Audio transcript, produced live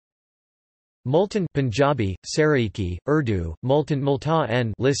Multan Punjabi, Saraiki, Urdu, Multan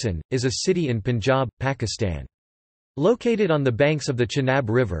listen, is a city in Punjab, Pakistan. Located on the banks of the Chenab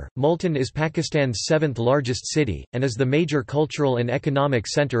River, Multan is Pakistan's seventh largest city, and is the major cultural and economic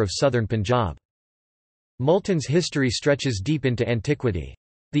centre of southern Punjab. Multan's history stretches deep into antiquity.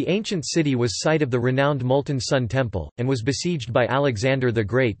 The ancient city was site of the renowned Multan Sun Temple, and was besieged by Alexander the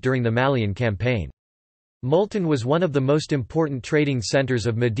Great during the Malayan campaign. Multan was one of the most important trading centres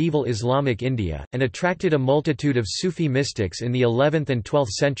of medieval Islamic India, and attracted a multitude of Sufi mystics in the 11th and 12th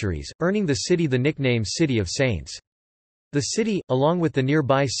centuries, earning the city the nickname City of Saints. The city, along with the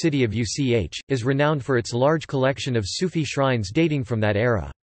nearby city of Uchh, is renowned for its large collection of Sufi shrines dating from that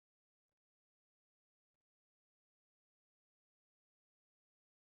era.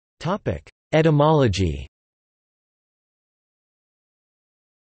 Etymology.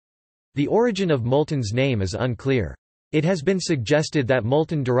 The origin of Multan's name is unclear. It has been suggested that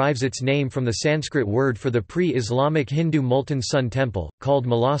Multan derives its name from the Sanskrit word for the pre-Islamic Hindu Multan Sun Temple, called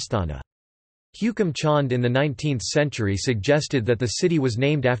Malasthana. Hukum Chand in the 19th century suggested that the city was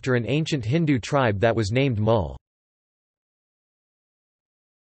named after an ancient Hindu tribe that was named Mul.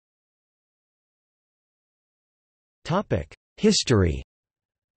 History.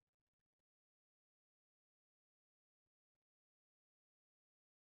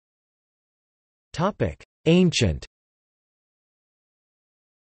 Ancient.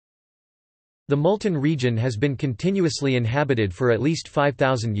 The Multan region has been continuously inhabited for at least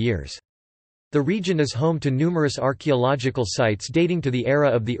 5,000 years. The region is home to numerous archaeological sites dating to the era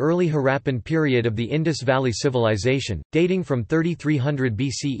of the early Harappan period of the Indus Valley Civilization, dating from 3300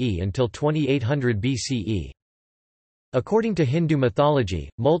 BCE until 2800 BCE. According to Hindu mythology,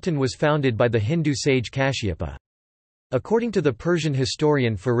 Multan was founded by the Hindu sage Kashyapa. According to the Persian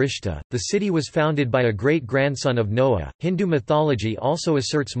historian Farishta, the city was founded by a great-grandson of Noah. Hindu mythology also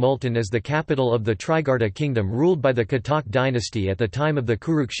asserts Multan as the capital of the Trigarta kingdom ruled by the Katak dynasty at the time of the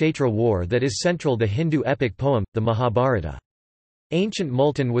Kurukshetra war that is central the Hindu epic poem, the Mahabharata. Ancient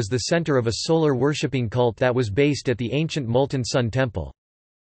Multan was the centre of a solar-worshipping cult that was based at the ancient Multan Sun Temple.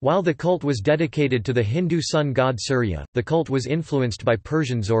 While the cult was dedicated to the Hindu sun god Surya, the cult was influenced by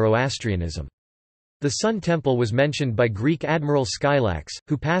Persian Zoroastrianism. The Sun Temple was mentioned by Greek admiral Skylax,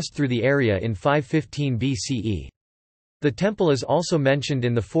 who passed through the area in 515 BCE. The temple is also mentioned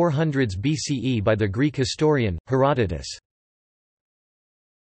in the 400s BCE by the Greek historian, Herodotus.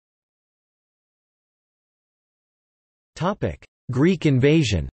 Greek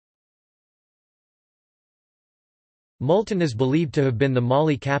invasion. Multan is believed to have been the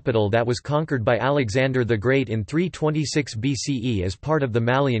Mali capital that was conquered by Alexander the Great in 326 BCE as part of the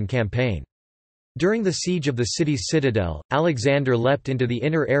Malayan campaign. During the siege of the city's citadel, Alexander leapt into the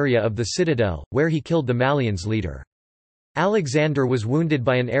inner area of the citadel, where he killed the Malians' leader. Alexander was wounded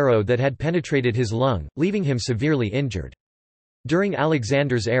by an arrow that had penetrated his lung, leaving him severely injured. During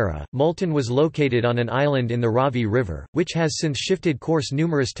Alexander's era, Multan was located on an island in the Ravi River, which has since shifted course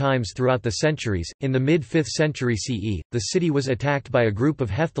numerous times throughout the centuries. In the mid-5th century CE, the city was attacked by a group of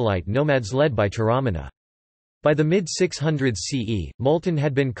Hephthalite nomads led by Charamana. By the mid-600s CE, Multan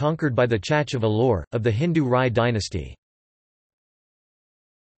had been conquered by the Chach of Alor, of the Hindu Rai dynasty.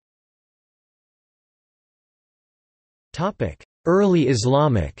 Early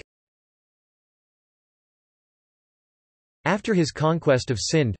Islamic. After his conquest of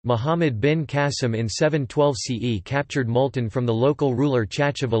Sind, Muhammad bin Qasim in 712 CE captured Multan from the local ruler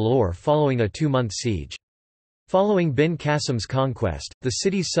Chach of Alor following a 2-month siege. Following bin Qasim's conquest, the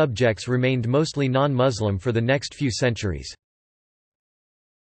city's subjects remained mostly non-Muslim for the next few centuries.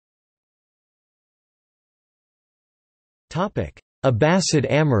 Abbasid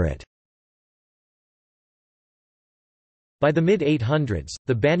Amirate. By the mid-800s,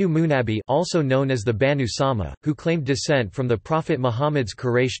 the Banu Munabi, also known as the Banu Sama, who claimed descent from the Prophet Muhammad's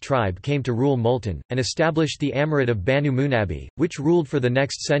Quraysh tribe, came to rule Multan, and established the Amirate of Banu Munabi, which ruled for the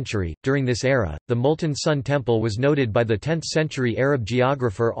next century. During this era, the Multan Sun Temple was noted by the 10th-century Arab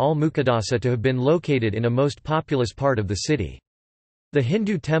geographer al-Muqaddasa to have been located in a most populous part of the city. The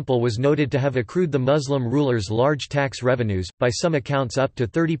Hindu temple was noted to have accrued the Muslim rulers large tax revenues, by some accounts up to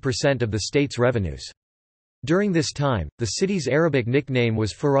 30% of the state's revenues. During this time, the city's Arabic nickname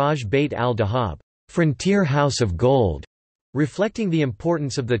was Faraj Bait al-Dahab, frontier house of gold, reflecting the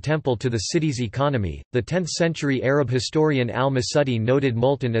importance of the temple to the city's economy. The 10th-century Arab historian al-Masudi noted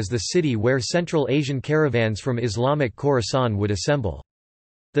Multan as the city where Central Asian caravans from Islamic Khorasan would assemble.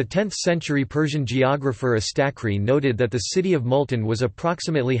 The 10th-century Persian geographer Astakri noted that the city of Multan was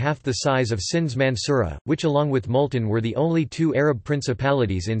approximately half the size of Sindh's Mansura, which along with Multan were the only two Arab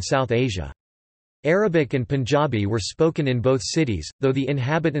principalities in South Asia. Arabic and Punjabi were spoken in both cities, though the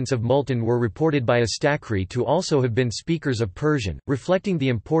inhabitants of Multan were reported by Astakri to also have been speakers of Persian, reflecting the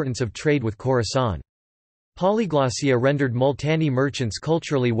importance of trade with Khorasan. Polyglossia rendered Multani merchants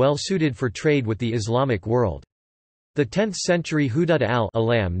culturally well suited for trade with the Islamic world. The 10th century Hudud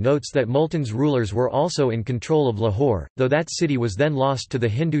al-Alam notes that Multan's rulers were also in control of Lahore, though that city was then lost to the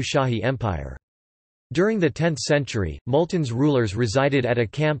Hindu Shahi Empire. During the 10th century, Multan's rulers resided at a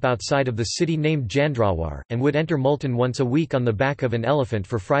camp outside of the city named Jandrawar, and would enter Multan once a week on the back of an elephant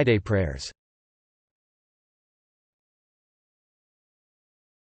for Friday prayers.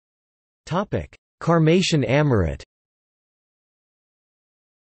 Qarmatian Emirate.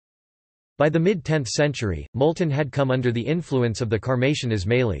 By the mid-10th century, Multan had come under the influence of the Qarmatian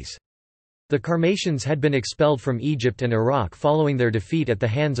Ismailis. The Qarmatians had been expelled from Egypt and Iraq following their defeat at the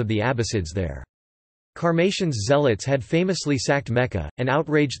hands of the Abbasids there. Qarmatians' zealots had famously sacked Mecca, and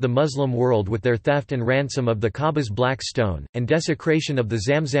outraged the Muslim world with their theft and ransom of the Kaaba's black stone, and desecration of the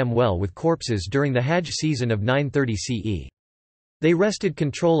Zamzam well with corpses during the Hajj season of 930 CE. They wrested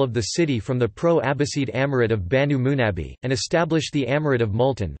control of the city from the pro-Abbasid Amirate of Banu Munabi, and established the Amirate of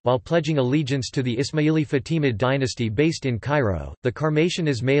Multan, while pledging allegiance to the Ismaili Fatimid dynasty based in Cairo. The Qarmatian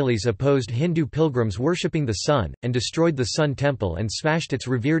Ismailis opposed Hindu pilgrims worshipping the sun, and destroyed the Sun Temple and smashed its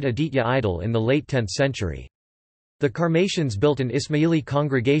revered Aditya idol in the late 10th century. The Qarmatians built an Ismaili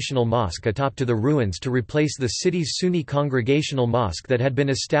congregational mosque atop to the ruins to replace the city's Sunni congregational mosque that had been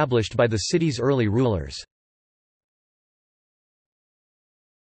established by the city's early rulers.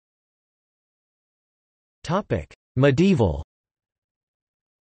 Medieval.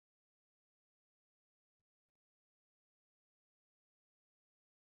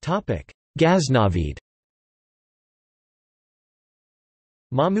 Ghaznavid.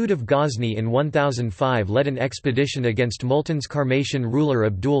 Mahmud of Ghazni in 1005 led an expedition against Multan's Qarmatian ruler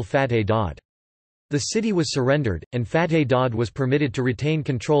Abdul Fateh Dad. The city was surrendered, and Fateh Dad was permitted to retain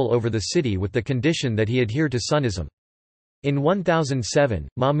control over the city with the condition that he adhere to Sunnism. In 1007,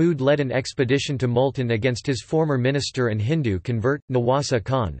 Mahmud led an expedition to Multan against his former minister and Hindu convert, Nawasa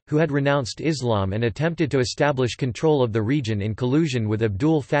Khan, who had renounced Islam and attempted to establish control of the region in collusion with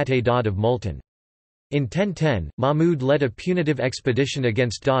Abdul Fateh Dad of Multan. In 1010, Mahmud led a punitive expedition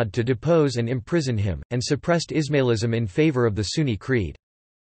against Dad to depose and imprison him, and suppressed Ismailism in favor of the Sunni creed.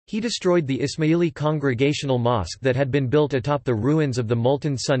 He destroyed the Ismaili congregational mosque that had been built atop the ruins of the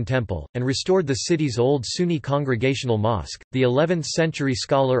Multan Sun Temple, and restored the city's old Sunni congregational mosque. The 11th century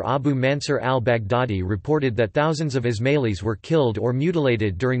scholar Abu Mansur al-Baghdadi reported that thousands of Ismailis were killed or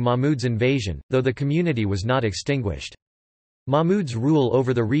mutilated during Mahmud's invasion, though the community was not extinguished. Mahmud's rule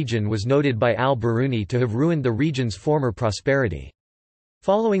over the region was noted by al-Biruni to have ruined the region's former prosperity.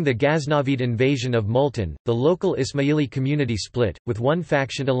 Following the Ghaznavid invasion of Multan, the local Ismaili community split, with one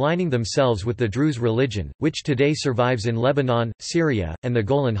faction aligning themselves with the Druze religion, which today survives in Lebanon, Syria, and the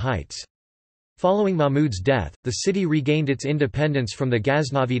Golan Heights. Following Mahmud's death, the city regained its independence from the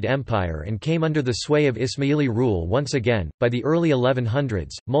Ghaznavid Empire and came under the sway of Ismaili rule once again. By the early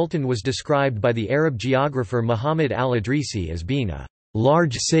 1100s, Multan was described by the Arab geographer Muhammad al-Idrisi as being a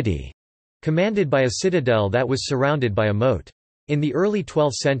large city, commanded by a citadel that was surrounded by a moat. In the early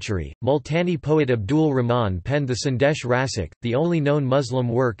 12th century, Multani poet Abdul Rahman penned the Sandesh Rasak, the only known Muslim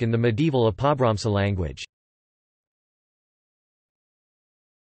work in the medieval Apabhramsa language.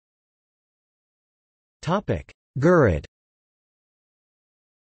 Ghurid.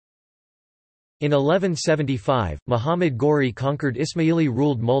 In 1175, Muhammad Ghori conquered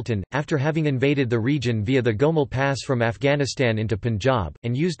Ismaili-ruled Multan, after having invaded the region via the Gomal Pass from Afghanistan into Punjab,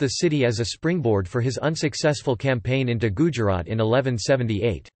 and used the city as a springboard for his unsuccessful campaign into Gujarat in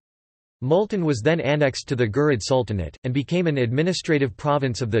 1178. Multan was then annexed to the Ghurid Sultanate, and became an administrative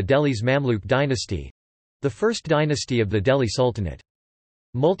province of the Delhi's Mamluk dynasty—the first dynasty of the Delhi Sultanate.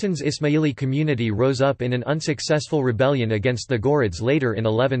 Multan's Ismaili community rose up in an unsuccessful rebellion against the Ghurids later in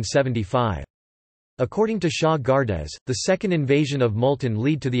 1175. According to Shah Gardes, the second invasion of Multan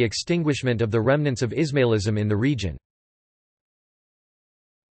led to the extinguishment of the remnants of Ismailism in the region.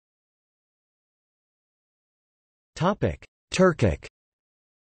 Turkic.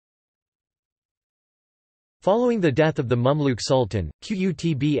 Following the death of the Mamluk Sultan,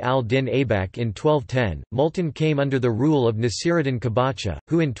 Qutb al-Din Aybak in 1210, Multan came under the rule of Nasiruddin Qabacha,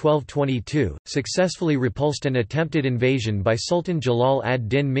 who in 1222, successfully repulsed an attempted invasion by Sultan Jalal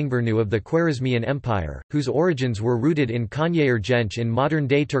ad-Din Mingburnu of the Khwarezmian Empire, whose origins were rooted in Kanyayir-Genç in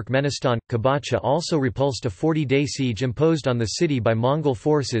modern-day Turkmenistan. Qabacha also repulsed a 40-day siege imposed on the city by Mongol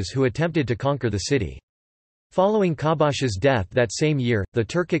forces who attempted to conquer the city. Following Qabacha's death that same year, the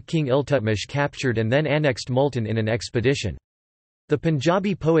Turkic king Iltutmish captured and then annexed Multan in an expedition. The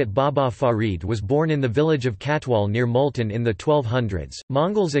Punjabi poet Baba Farid was born in the village of Katwal near Multan in the 1200s.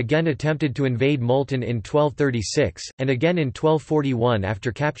 Mongols again attempted to invade Multan in 1236, and again in 1241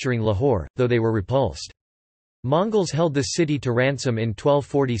 after capturing Lahore, though they were repulsed. Mongols held the city to ransom in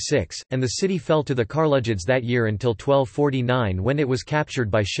 1246, and the city fell to the Karlujids that year until 1249 when it was captured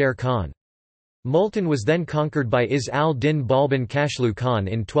by Sher Khan. Multan was then conquered by Is al-Din Balban Kashlu Khan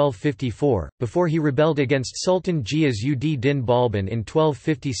in 1254, before he rebelled against Sultan Ghiyas-ud-Din Balban in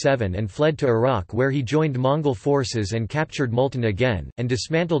 1257 and fled to Iraq, where he joined Mongol forces and captured Multan again, and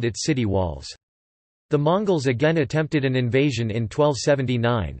dismantled its city walls. The Mongols again attempted an invasion in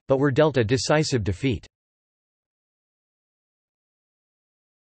 1279, but were dealt a decisive defeat.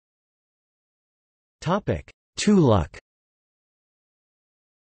 Tughluq.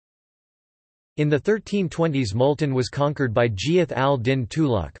 In the 1320s Multan was conquered by Ghiyath al-Din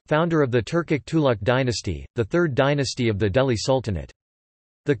Tughluq, founder of the Turkic Tughluq dynasty, the third dynasty of the Delhi Sultanate.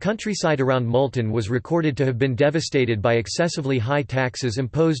 The countryside around Multan was recorded to have been devastated by excessively high taxes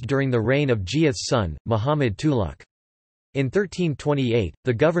imposed during the reign of Ghiyath's son, Muhammad Tughluq. In 1328,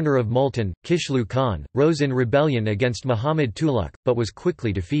 the governor of Multan, Kishlu Khan, rose in rebellion against Muhammad Tughluq, but was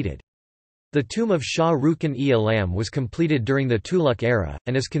quickly defeated. The tomb of Shah Rukn-e-Alam was completed during the Tughluq era,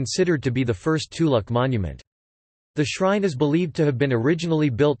 and is considered to be the first Tughluq monument. The shrine is believed to have been originally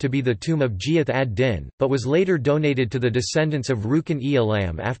built to be the tomb of Ghiyath ad-Din, but was later donated to the descendants of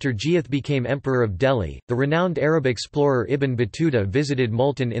Rukn-e-Alam after Ghiyath became emperor of Delhi. The renowned Arab explorer Ibn Battuta visited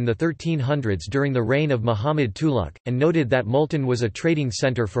Multan in the 1300s during the reign of Muhammad Tughluq, and noted that Multan was a trading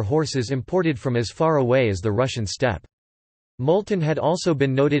center for horses imported from as far away as the Russian steppe. Multan had also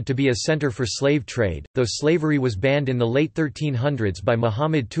been noted to be a center for slave trade, though slavery was banned in the late 1300s by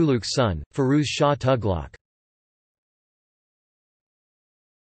Muhammad Tughluq's son, Firuz Shah Tughluq.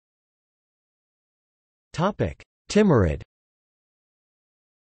 Timurid.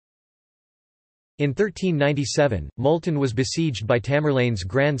 In 1397, Multan was besieged by Tamerlane's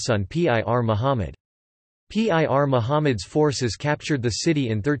grandson Pir Muhammad. Pir Muhammad's forces captured the city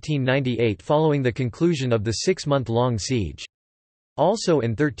in 1398 following the conclusion of the 6-month-long siege. Also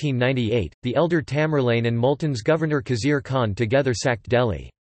in 1398, the elder Tamerlane and Multan's governor Khizr Khan together sacked Delhi.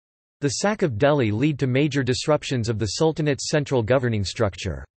 The sack of Delhi led to major disruptions of the Sultanate's central governing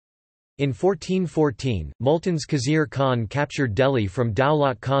structure. In 1414, Multan's Khizr Khan captured Delhi from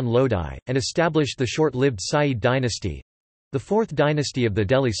Daulat Khan Lodi, and established the short-lived Sayyid dynasty—the fourth dynasty of the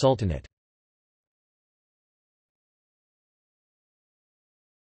Delhi Sultanate.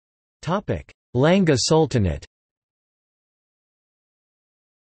 iLangah Sultanate.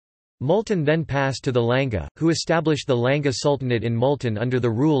 Multan then passed to the Langah, who established the Langah Sultanate in Multan under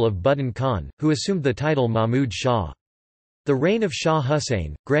the rule of Button Khan, who assumed the title Mahmud Shah. The reign of Shah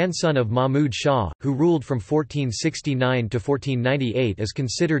Hussain, grandson of Mahmud Shah, who ruled from 1469 to 1498, is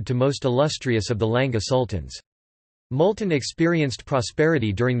considered to most illustrious of the Langah sultans. Multan experienced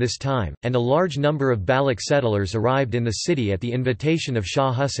prosperity during this time, and a large number of Baloch settlers arrived in the city at the invitation of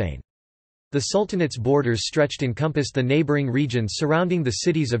Shah Hussain. The Sultanate's borders encompassed the neighbouring regions surrounding the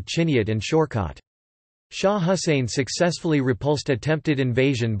cities of Chiniot and Shorkot. Shah Hussain successfully repulsed attempted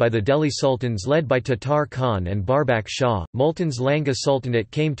invasion by the Delhi Sultans led by Tatar Khan and Barbak Shah. Multan's Langah Sultanate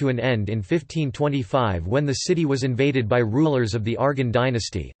came to an end in 1525 when the city was invaded by rulers of the Arghun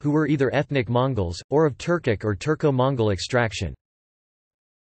dynasty, who were either ethnic Mongols, or of Turkic or Turco-Mongol extraction.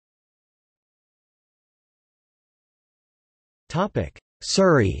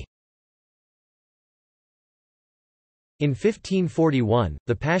 Suri. In 1541,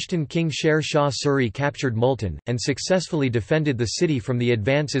 the Pashtun king Sher Shah Suri captured Multan, and successfully defended the city from the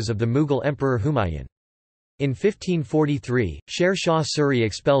advances of the Mughal Emperor Humayun. In 1543, Sher Shah Suri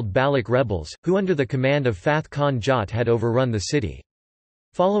expelled Baloch rebels, who under the command of Fath Khan Jat had overrun the city.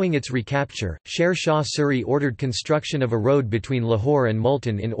 Following its recapture, Sher Shah Suri ordered construction of a road between Lahore and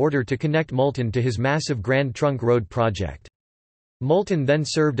Multan in order to connect Multan to his massive Grand Trunk Road project. Multan then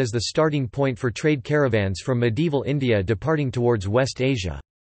served as the starting point for trade caravans from medieval India departing towards West Asia.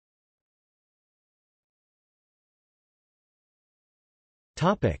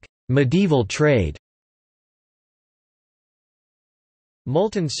 Medieval trade.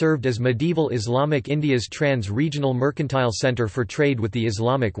 Multan served as medieval Islamic India's trans-regional mercantile centre for trade with the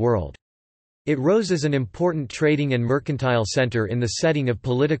Islamic world. It rose as an important trading and mercantile centre in the setting of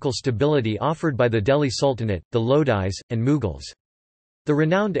political stability offered by the Delhi Sultanate, the Lodis, and Mughals. The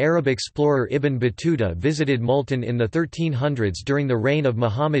renowned Arab explorer Ibn Battuta visited Multan in the 1300s during the reign of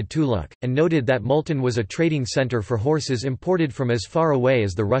Muhammad Tughluq, and noted that Multan was a trading centre for horses imported from as far away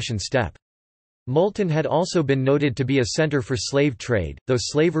as the Russian steppe. Multan had also been noted to be a centre for slave trade, though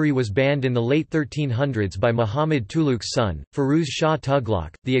slavery was banned in the late 1300s by Muhammad Tughluq's son, Firuz Shah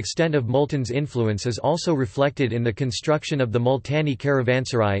Tughluq. The extent of Multan's influence is also reflected in the construction of the Multani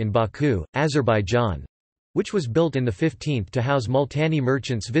caravanserai in Baku, Azerbaijan, which was built in the 15th to house Multani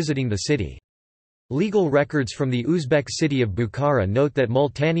merchants visiting the city. Legal records from the Uzbek city of Bukhara note that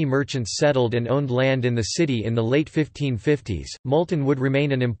Multani merchants settled and owned land in the city in the late 1550s. Multan would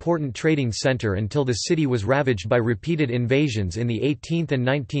remain an important trading centre until the city was ravaged by repeated invasions in the 18th and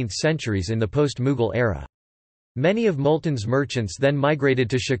 19th centuries in the post-Mughal era. Many of Multan's merchants then migrated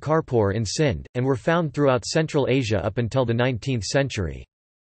to Shikarpur in Sindh, and were found throughout Central Asia up until the 19th century.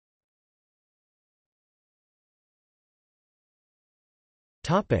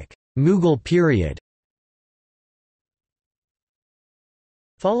 Mughal period.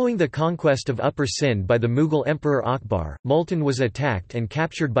 Following the conquest of Upper Sindh by the Mughal Emperor Akbar, Multan was attacked and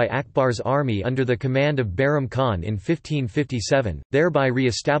captured by Akbar's army under the command of Bahram Khan in 1557, thereby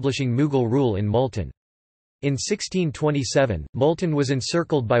re-establishing Mughal rule in Multan. In 1627, Multan was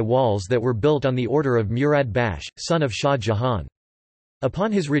encircled by walls that were built on the order of Murad Bakhsh, son of Shah Jahan.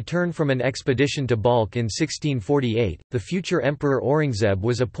 Upon his return from an expedition to Balkh in 1648, the future Emperor Aurangzeb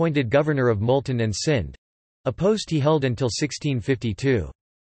was appointed governor of Multan and Sindh—a post he held until 1652.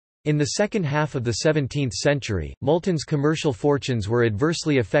 In the second half of the 17th century, Multan's commercial fortunes were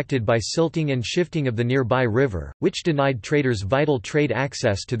adversely affected by silting and shifting of the nearby river, which denied traders vital trade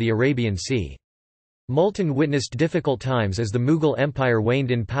access to the Arabian Sea. Multan witnessed difficult times as the Mughal Empire waned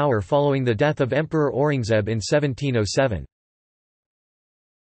in power following the death of Emperor Aurangzeb in 1707.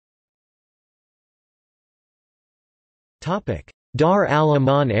 Dar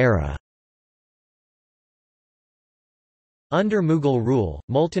al-Aman era. Under Mughal rule,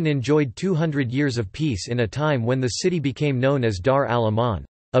 Multan enjoyed 200 years of peace in a time when the city became known as Dar al-Aman,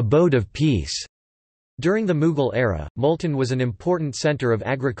 abode of peace. During the Mughal era, Multan was an important centre of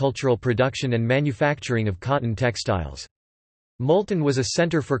agricultural production and manufacturing of cotton textiles. Multan was a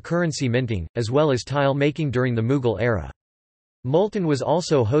centre for currency minting, as well as tile making during the Mughal era. Multan was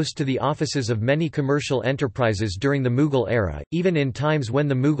also host to the offices of many commercial enterprises during the Mughal era, even in times when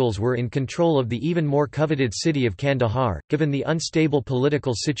the Mughals were in control of the even more coveted city of Kandahar, given the unstable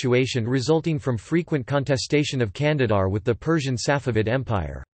political situation resulting from frequent contestation of Kandahar with the Persian Safavid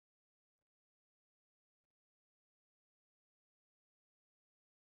Empire.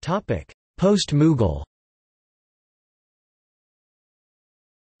 Post-Mughal.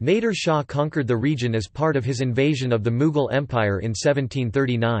 Nader Shah conquered the region as part of his invasion of the Mughal Empire in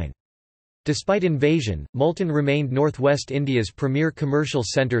 1739. Despite invasion, Multan remained northwest India's premier commercial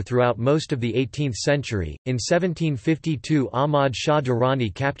centre throughout most of the 18th century. In 1752, Ahmad Shah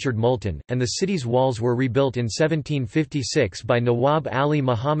Durrani captured Multan, and the city's walls were rebuilt in 1756 by Nawab Ali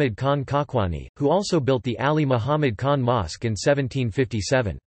Muhammad Khan Kakwani, who also built the Ali Muhammad Khan Mosque in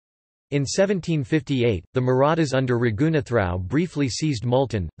 1757. In 1758, the Marathas under Raghunath Rao briefly seized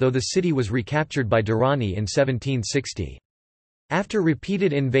Multan, though the city was recaptured by Durrani in 1760. After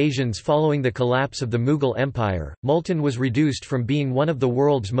repeated invasions following the collapse of the Mughal Empire, Multan was reduced from being one of the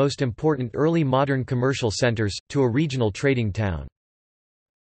world's most important early modern commercial centres, to a regional trading town.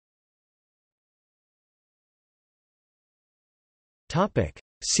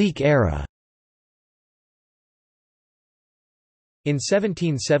 Sikh era. In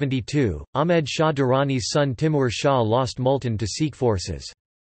 1772, Ahmed Shah Durrani's son Timur Shah lost Multan to Sikh forces.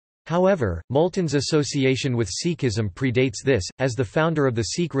 However, Multan's association with Sikhism predates this, as the founder of the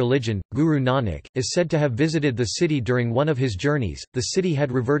Sikh religion, Guru Nanak, is said to have visited the city during one of his journeys. The city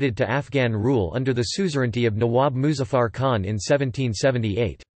had reverted to Afghan rule under the suzerainty of Nawab Muzaffar Khan in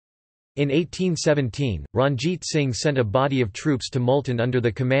 1778. In 1817, Ranjit Singh sent a body of troops to Multan under the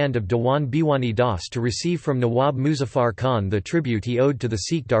command of Dewan Bhiwani Das to receive from Nawab Muzaffar Khan the tribute he owed to the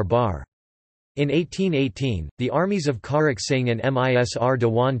Sikh Darbar. In 1818, the armies of Karak Singh and Misr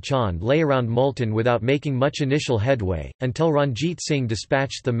Dewan Chand lay around Multan without making much initial headway, until Ranjit Singh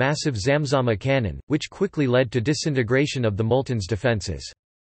dispatched the massive Zamzama cannon, which quickly led to disintegration of the Multan's defences.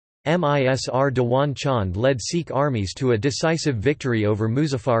 Misr Dewan Chand led Sikh armies to a decisive victory over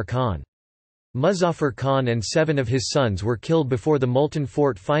Muzaffar Khan. Muzaffar Khan and 7 of his sons were killed before the Multan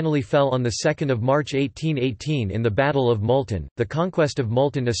fort finally fell on 2 March 1818 in the Battle of Multan. The conquest of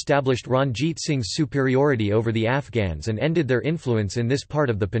Multan established Ranjit Singh's superiority over the Afghans and ended their influence in this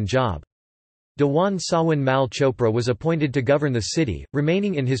part of the Punjab. Dewan Sawan Mal Chopra was appointed to govern the city,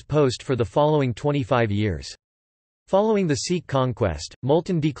 remaining in his post for the following 25 years. Following the Sikh conquest,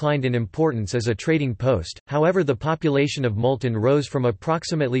 Multan declined in importance as a trading post, however the population of Multan rose from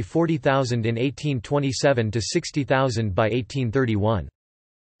approximately 40,000 in 1827 to 60,000 by 1831.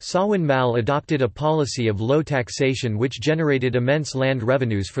 Sawan Mal adopted a policy of low taxation which generated immense land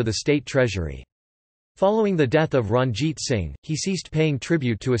revenues for the state treasury. Following the death of Ranjit Singh, he ceased paying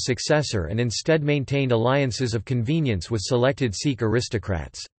tribute to a successor and instead maintained alliances of convenience with selected Sikh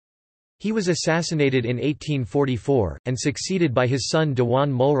aristocrats. He was assassinated in 1844, and succeeded by his son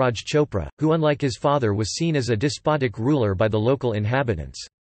Dewan Mulraj Chopra, who unlike his father was seen as a despotic ruler by the local inhabitants.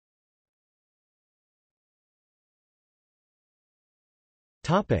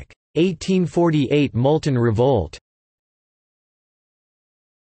 1848 Multan Revolt.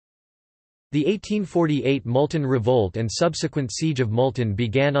 The 1848 Multan Revolt and subsequent siege of Multan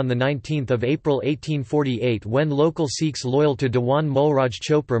began on 19 April 1848 when local Sikhs loyal to Dewan Mulraj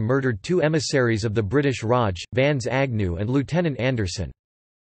Chopra murdered two emissaries of the British Raj, Vans Agnew and Lieutenant Anderson.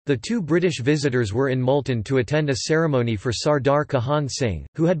 The two British visitors were in Multan to attend a ceremony for Sardar Kahan Singh,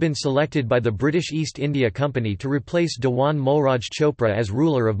 who had been selected by the British East India Company to replace Dewan Mulraj Chopra as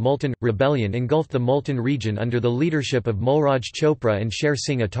ruler of Multan. Rebellion engulfed the Multan region under the leadership of Mulraj Chopra and Sher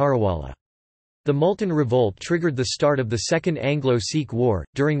Singh Atarawala. The Multan Revolt triggered the start of the Second Anglo-Sikh War,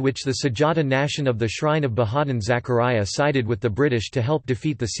 during which the Sujata Nation of the Shrine of Bahadur Zakaria sided with the British to help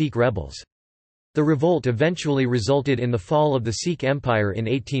defeat the Sikh rebels. The revolt eventually resulted in the fall of the Sikh Empire in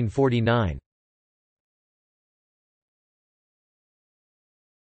 1849.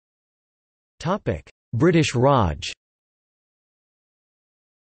 British Raj.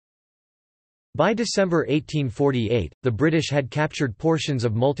 By December 1848, the British had captured portions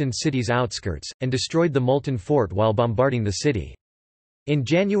of Multan city's outskirts, and destroyed the Multan fort while bombarding the city. In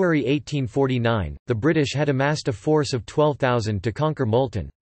January 1849, the British had amassed a force of 12,000 to conquer Multan.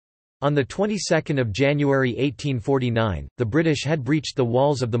 On the 22nd of January 1849, the British had breached the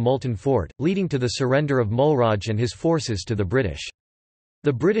walls of the Multan fort, leading to the surrender of Mulraj and his forces to the British.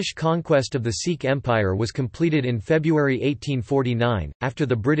 The British conquest of the Sikh Empire was completed in February 1849, after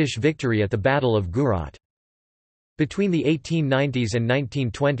the British victory at the Battle of Ghurid. Between the 1890s and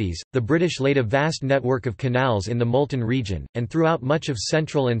 1920s, the British laid a vast network of canals in the Multan region, and throughout much of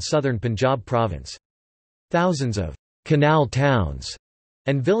central and southern Punjab province. Thousands of «canal towns»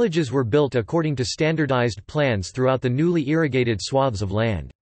 and villages were built according to standardized plans throughout the newly irrigated swaths of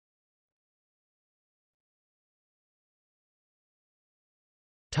land.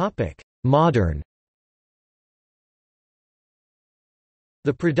 Modern.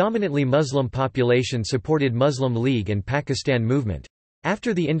 The predominantly Muslim population supported Muslim League and Pakistan movement.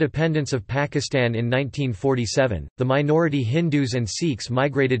 After the independence of Pakistan in 1947, the minority Hindus and Sikhs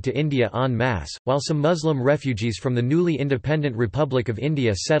migrated to India en masse, while some Muslim refugees from the newly independent Republic of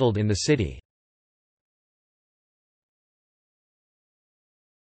India settled in the city.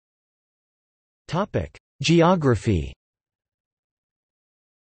 Geography.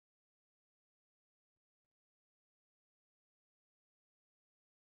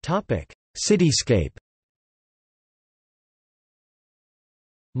 Cityscape.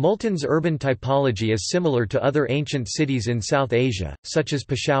 Multan's urban typology is similar to other ancient cities in South Asia, such as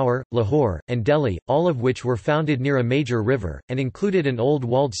Peshawar, Lahore, and Delhi, all of which were founded near a major river, and included an old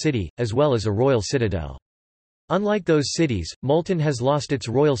walled city, as well as a royal citadel. Unlike those cities, Multan has lost its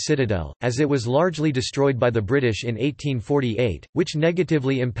royal citadel, as it was largely destroyed by the British in 1848, which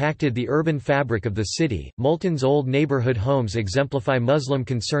negatively impacted the urban fabric of the city. Multan's old neighbourhood homes exemplify Muslim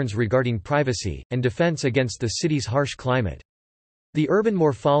concerns regarding privacy, and defence against the city's harsh climate. The urban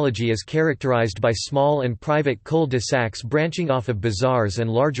morphology is characterized by small and private cul-de-sacs branching off of bazaars and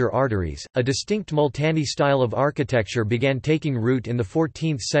larger arteries. A distinct Multani style of architecture began taking root in the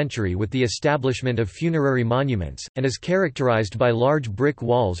 14th century with the establishment of funerary monuments, and is characterized by large brick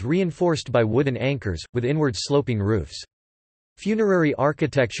walls reinforced by wooden anchors, with inward sloping roofs. Funerary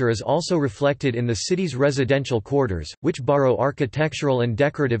architecture is also reflected in the city's residential quarters, which borrow architectural and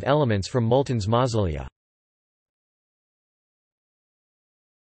decorative elements from Multan's mausolea.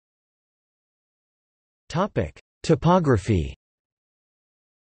 Topography.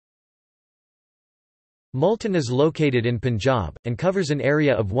 Multan is located in Punjab, and covers an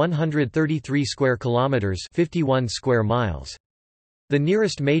area of 133 square kilometres 51 square miles. The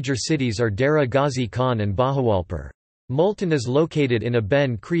nearest major cities are Dera Ghazi Khan and Bahawalpur. Multan is located in a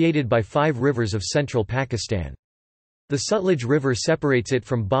bend created by 5 rivers of central Pakistan. The Sutlej River separates it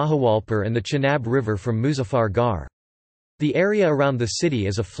from Bahawalpur and the Chenab River from Muzaffargarh. The area around the city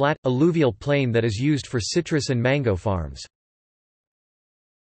is a flat, alluvial plain that is used for citrus and mango farms.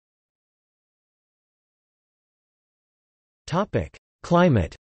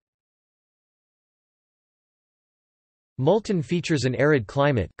 Climate. Multan features an arid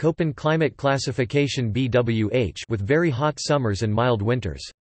climate, Köppen climate classification BWH, with very hot summers and mild winters.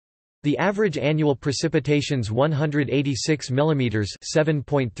 The average annual precipitation's 186 mm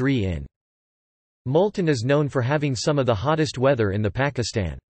 (7.3 in). Multan is known for having some of the hottest weather in the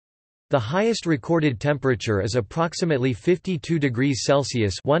Pakistan. The highest recorded temperature is approximately 52 degrees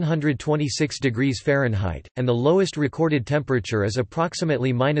Celsius (126 degrees Fahrenheit), and the lowest recorded temperature is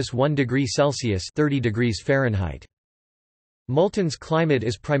approximately -1 degree Celsius (30 degrees Fahrenheit). Multan's climate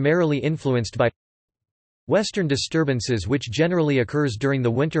is primarily influenced by western disturbances, which generally occurs during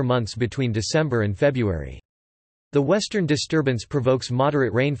the winter months between December and February. The western disturbance provokes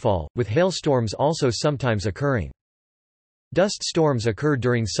moderate rainfall, with hailstorms also sometimes occurring. Dust storms occur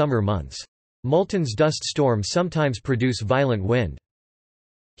during summer months. Multan's dust storms sometimes produce violent wind.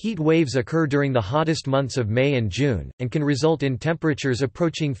 Heat waves occur during the hottest months of May and June, and can result in temperatures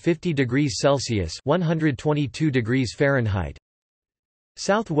approaching 50 degrees Celsius (122 degrees Fahrenheit).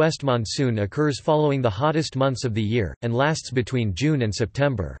 Southwest monsoon occurs following the hottest months of the year, and lasts between June and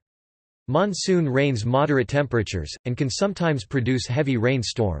September. Monsoon rains moderate temperatures, and can sometimes produce heavy rain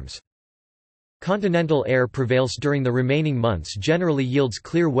storms. Continental air prevails during the remaining months, generally yields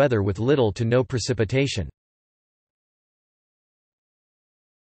clear weather with little to no precipitation.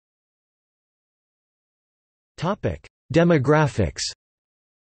 Demographics.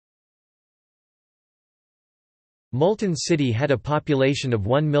 Multan city had a population of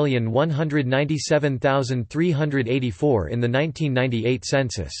 1,197,384 in the 1998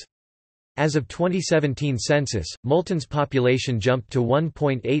 census. As of 2017 census, Multan's population jumped to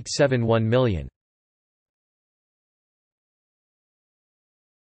 1.871 million.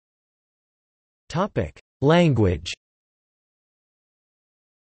 Language.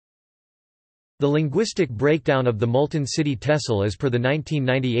 The linguistic breakdown of the Multan city tehsil as per the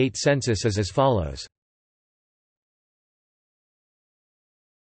 1998 census is as follows.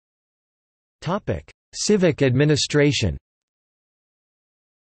 Civic administration.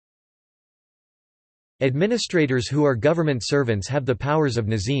 Administrators who are government servants have the powers of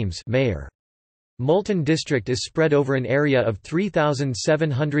nazims, mayor. Multan district is spread over an area of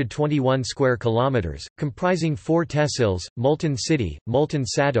 3,721 square kilometers, comprising 4 tehsils: Multan city, Multan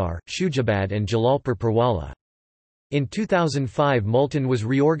Sadar, Shujabad and Jalalpur Purwala. In 2005, Multan was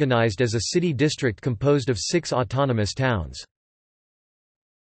reorganized as a city district composed of 6 autonomous towns.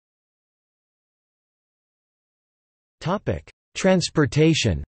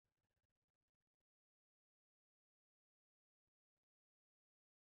 Transportation.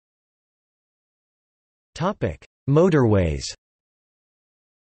 Motorways.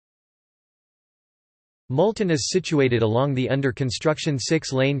 Multan is situated along the under-construction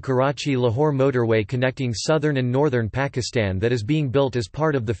 6-lane Karachi-Lahore motorway connecting southern and northern Pakistan that is being built as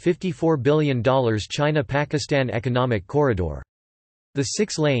part of the $54 billion China-Pakistan Economic Corridor. The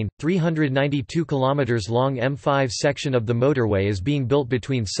 6-lane, 392 km long M5 section of the motorway is being built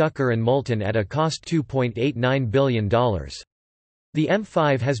between Sukkur and Multan at a cost $2.89 billion. The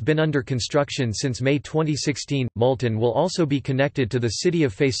M5 has been under construction since May 2016. Multan will also be connected to the city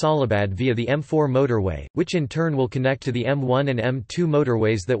of Faisalabad via the M4 motorway, which in turn will connect to the M1 and M2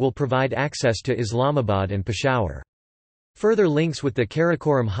 motorways that will provide access to Islamabad and Peshawar. Further links with the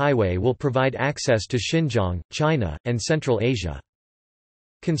Karakoram Highway will provide access to Xinjiang, China, and Central Asia.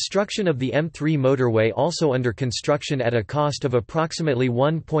 Construction of the M3 motorway also under construction at a cost of approximately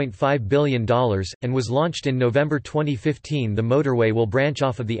 $1.5 billion, and was launched in November 2015. The motorway will branch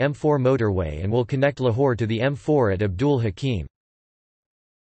off of the M4 motorway and will connect Lahore to the M4 at Abdul Hakim.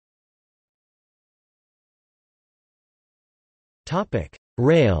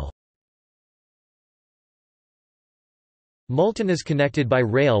 Rail. Multan is connected by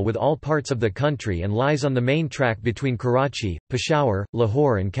rail with all parts of the country and lies on the main track between Karachi, Peshawar,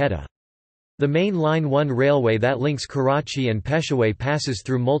 Lahore and Quetta. The main Line 1 railway that links Karachi and Peshawar passes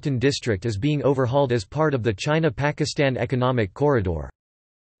through Multan district is being overhauled as part of the China-Pakistan Economic Corridor.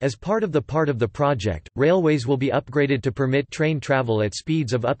 As part of the project, railways will be upgraded to permit train travel at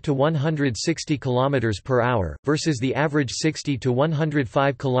speeds of up to 160 km per hour, versus the average 60 to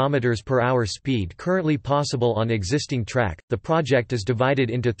 105 km per hour speed currently possible on existing track. The project is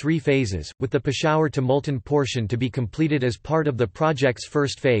divided into 3 phases, with the Peshawar to Multan portion to be completed as part of the project's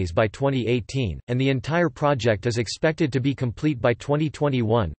first phase by 2018, and the entire project is expected to be complete by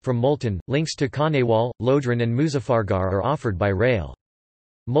 2021. From Multan, links to Khanewal, Lodran, and Muzaffargarh are offered by rail.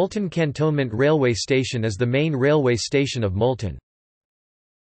 Multan Cantonment Railway Station is the main railway station of Multan.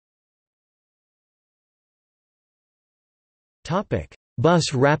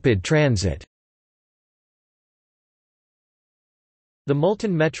 Bus rapid transit. The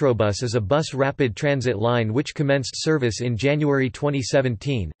Multan Metrobus is a bus rapid transit line which commenced service in January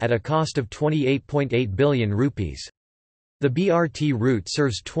 2017, at a cost of 28.8 billion rupees. The BRT route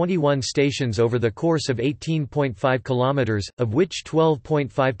serves 21 stations over the course of 18.5 km, of which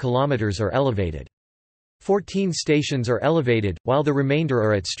 12.5 km are elevated. 14 stations are elevated, while the remainder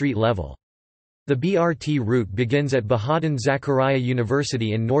are at street level. The BRT route begins at Bahadur Zakaria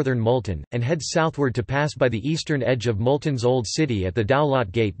University in northern Multan, and heads southward to pass by the eastern edge of Multan's Old City at the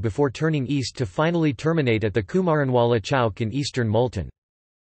Dowlat Gate before turning east to finally terminate at the Kumaranwala Chowk in eastern Multan.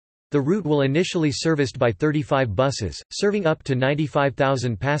 The route will initially serviced by 35 buses, serving up to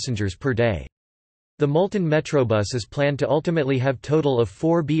 95,000 passengers per day. The Multan Metrobus is planned to ultimately have total of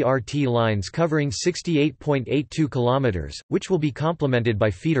 4 BRT lines covering 68.82 km, which will be complemented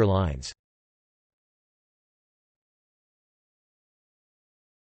by feeder lines.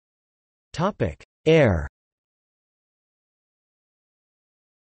 Air.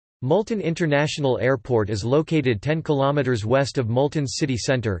 Multan International Airport is located 10 km west of Multan's city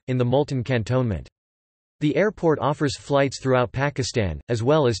centre, in the Multan cantonment. The airport offers flights throughout Pakistan, as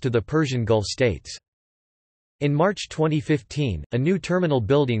well as to the Persian Gulf states. In March 2015, a new terminal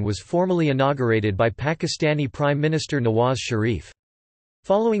building was formally inaugurated by Pakistani Prime Minister Nawaz Sharif.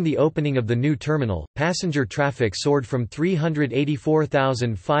 Following the opening of the new terminal, passenger traffic soared from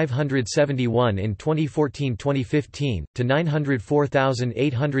 384,571 in 2014-2015, to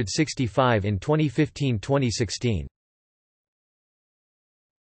 904,865 in 2015-2016.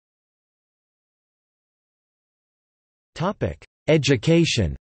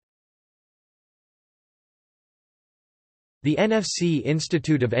 Education. The NFC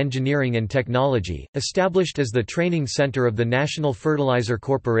Institute of Engineering and Technology, established as the training center of the National Fertilizer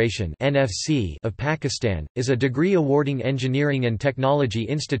Corporation (NFC) of Pakistan, is a degree-awarding engineering and technology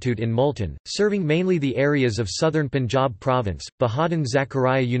institute in Multan, serving mainly the areas of southern Punjab province. Bahadur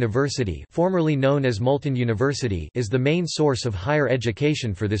Zakaria University, formerly known as Multan University, is the main source of higher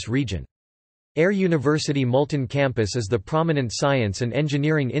education for this region. Air University Multan campus is the prominent science and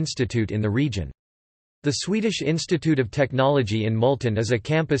engineering institute in the region. The Swedish Institute of Technology in Multan is a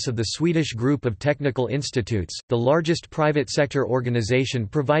campus of the Swedish Group of Technical Institutes, the largest private sector organisation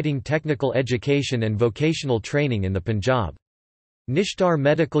providing technical education and vocational training in the Punjab. Nishtar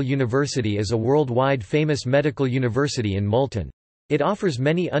Medical University is a worldwide famous medical university in Multan. It offers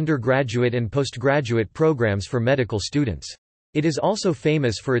many undergraduate and postgraduate programs for medical students. It is also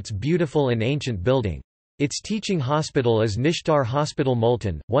famous for its beautiful and ancient building. Its teaching hospital is Nishtar Hospital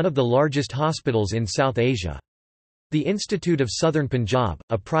Multan, one of the largest hospitals in South Asia. The Institute of Southern Punjab,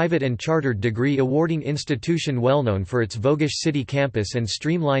 a private and chartered degree-awarding institution well known for its Vogish city campus and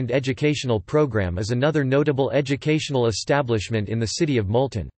streamlined educational program, is another notable educational establishment in the city of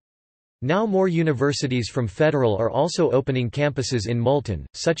Multan. Now more universities from Federal are also opening campuses in Multan,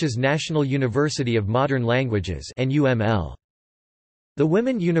 such as National University of Modern Languages (NUML). The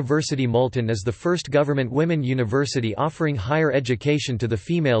Women University Multan is the first government women university offering higher education to the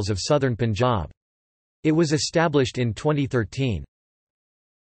females of southern Punjab. It was established in 2013.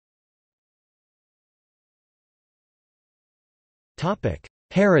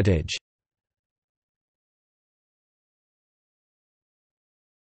 Heritage.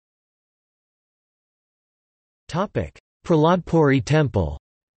 Prahladpuri Temple.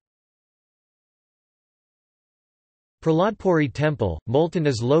 Prahladpuri Temple, Multan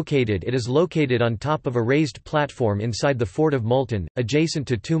is located. It is located on top of a raised platform inside the fort of Multan, adjacent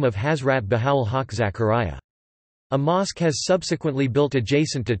to tomb of Hazrat Bahaul Haq Zakaria. A mosque has subsequently built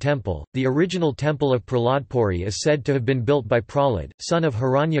adjacent to temple. The original temple of Prahladpuri is said to have been built by Prahlad, son of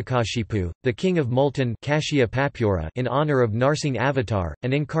Hiranyakashipu, the king of Multan, in honor of Narsingh Avatar,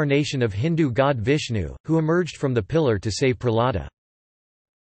 an incarnation of Hindu god Vishnu, who emerged from the pillar to save Prahlada.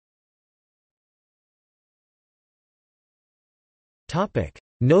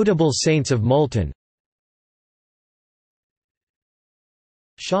 Notable saints of Multan.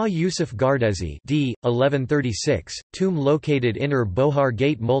 Shah Yusuf Gardezi d. 1136, tomb located Inner Bohar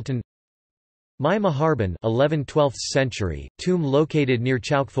Gate Multan. Mai Maharban 11th–12th century, tomb located near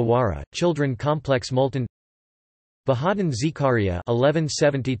Chowk Fawara, Children Complex Multan. Bahadur Zakaria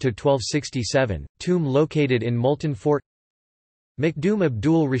 1170–1267, tomb located in Multan Fort. Makhdoom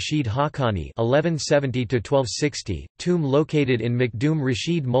Abdul Rashid Haqqani 1170–1260, tomb located in Makhdoom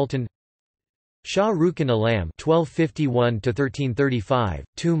Rashid Multan. Shah Rukn Alam 1251–1335,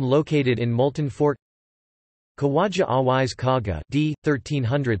 tomb located in Multan Fort. Khawaja Awais Khaga d.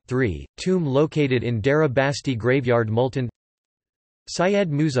 1303, tomb located in Dara Basti Graveyard Multan.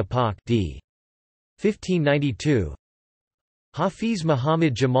 Syed Musa Pak d. 1592. Hafiz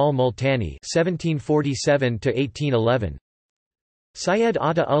Muhammad Jamal Multani 1747–1811. Syed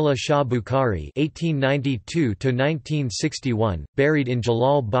Ata Ullah Shah Bukhari (1892–1961), buried in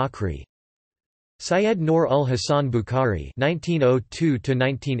Jalal Bakri. Syed Noor ul Hasan Bukhari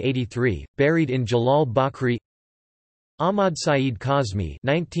 (1902–1983), buried in Jalal Bakri. Ahmad Saeed Kazmi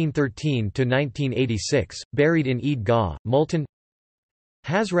 (1913–1986), buried in Eid Gah, Multan.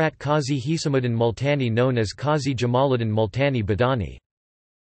 Hazrat Qazi Hisamuddin Multani, known as Qazi Jamaluddin Multani Badani.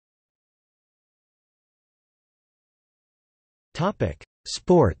 Topic: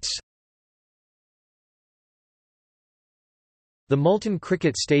 Sports. The Multan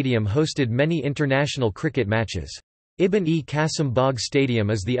Cricket Stadium hosted many international cricket matches. Ibn-e-Qasim Bagh Stadium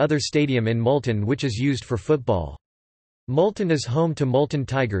is the other stadium in Multan which is used for football. Multan is home to Multan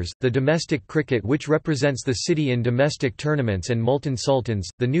Tigers, the domestic cricket which represents the city in domestic tournaments, and Multan Sultans,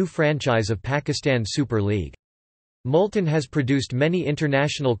 the new franchise of Pakistan Super League. Multan has produced many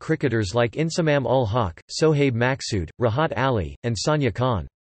international cricketers like Insamam ul Haq, Sohaib Maqsood, Rahat Ali, and Sanya Khan.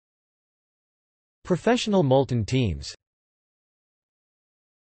 Professional Multan teams.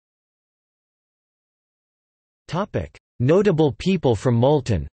 Notable people from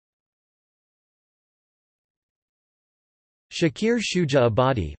Multan. Shakir Shuja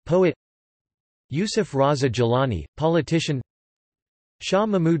Abadi, poet. Yusuf Raza Jalani, politician. Shah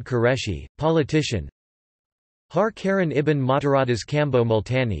Mahmud Qureshi, politician. Har Karan ibn Mataradas Kambo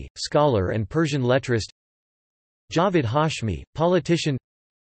Multani, scholar and Persian lettrist. Javed Hashmi, politician.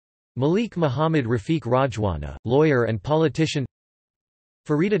 Malik Muhammad Rafiq Rajwana, lawyer and politician.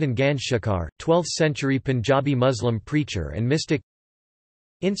 Fariduddin Ganj Shakar, 12th-century Punjabi Muslim preacher and mystic.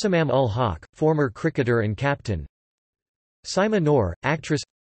 Insamam ul Haq, former cricketer and captain. Saima Noor, actress.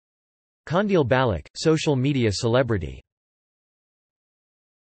 Kandil Balik, social media celebrity.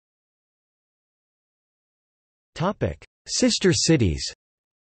 Sister cities.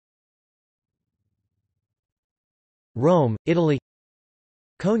 Rome, Italy.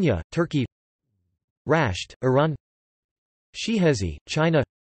 Konya, Turkey. Rasht, Iran. Shihezi, China.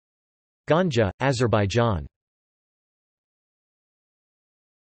 Ganja, Azerbaijan.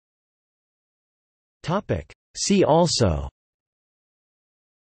 See also: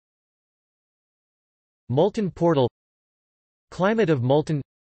 Multan Portal, Climate of Multan,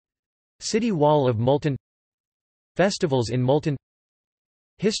 City Wall of Multan, Festivals in Multan,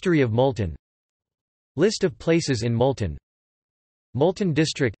 History of Multan, List of places in Multan, Multan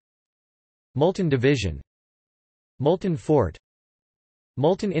District, Multan Division, Multan Fort,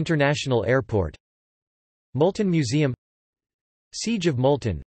 Multan International Airport, Multan Museum, Siege of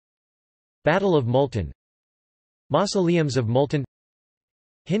Multan, Battle of Multan, Mausoleums of Multan,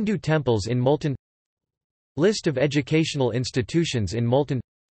 Hindu temples in Multan, List of educational institutions in Multan,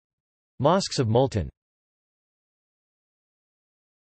 Mosques of Multan.